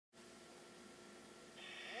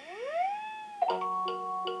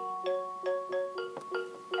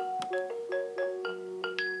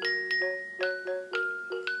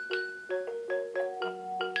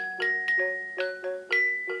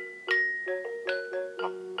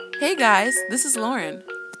Hey guys, this is Lauren.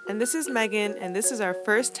 And this is Megan, and this is our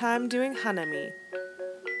first time doing Hanami.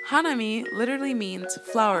 Hanami literally means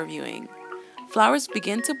flower viewing. Flowers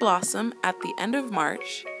begin to blossom at the end of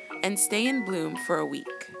March and stay in bloom for a week.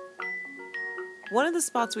 One of the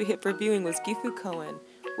spots we hit for viewing was Gifu,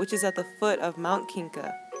 which is at the foot of Mount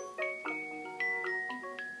Kinka.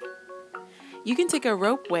 You can take a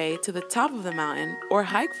ropeway to the top of the mountain or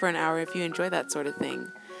hike for an hour if you enjoy that sort of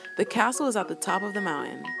thing. The castle is at the top of the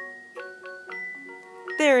mountain.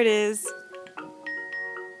 There it is!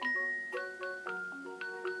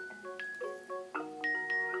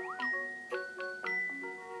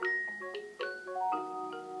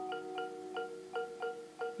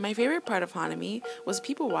 My favorite part of Hanami was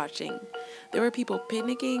people watching. There were people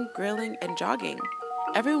picnicking, grilling, and jogging.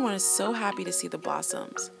 Everyone was so happy to see the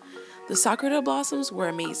blossoms. The sakura blossoms were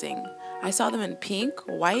amazing. I saw them in pink,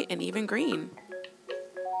 white, and even green.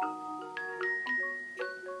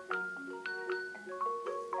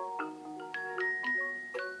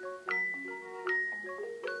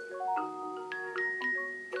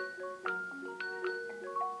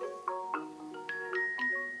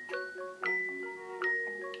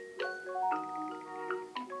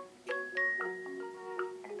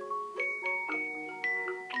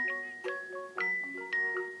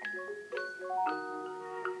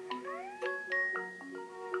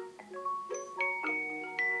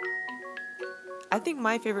 I think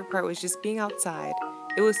my favorite part was just being outside.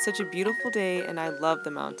 It was such a beautiful day and I love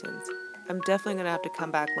the mountains. I'm definitely going to have to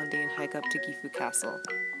come back one day and hike up to Gifu Castle.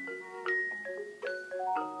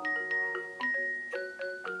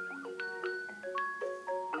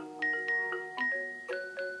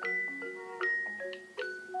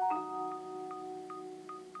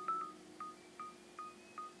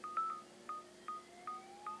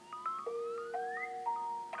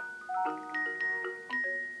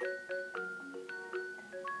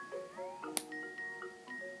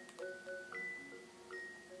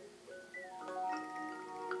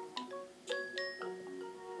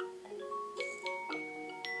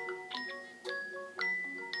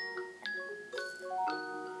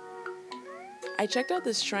 I checked out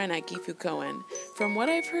this shrine at Gifu. From what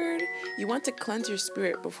I've heard, you want to cleanse your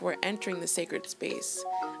spirit before entering the sacred space.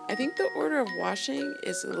 I think the order of washing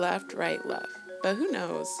is left, right, left, but who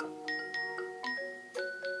knows?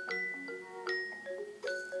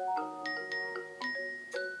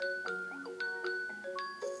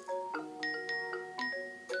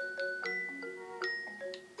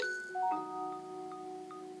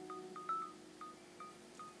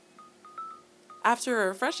 After a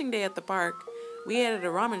refreshing day at the park, we ate at a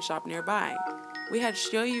ramen shop nearby. We had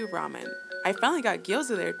shoyu ramen. I finally got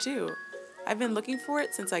gyoza there too. I've been looking for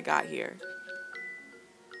it since I got here.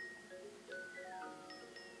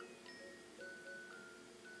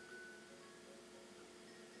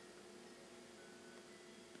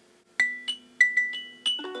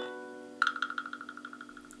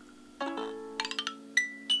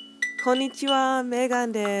 Konnichiwa,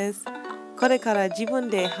 Megan です。これから自分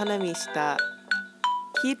で花見した。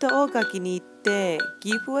紀伊大垣に行って、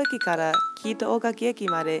岐阜駅から紀伊大垣駅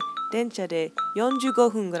まで電車で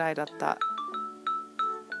45分ぐらいだった。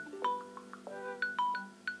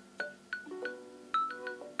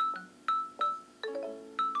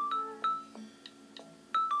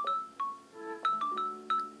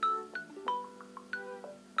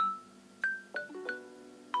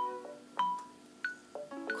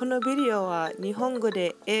このビデオは日本語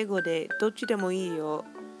で英語でどっちでもいいよ。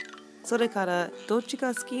それからどっち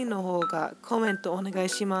が好きの方がコメントお願い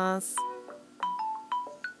します。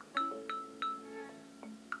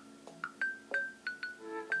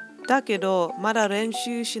だけどまだ練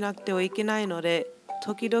習しなくてはいけないので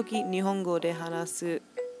時々日本語で話す。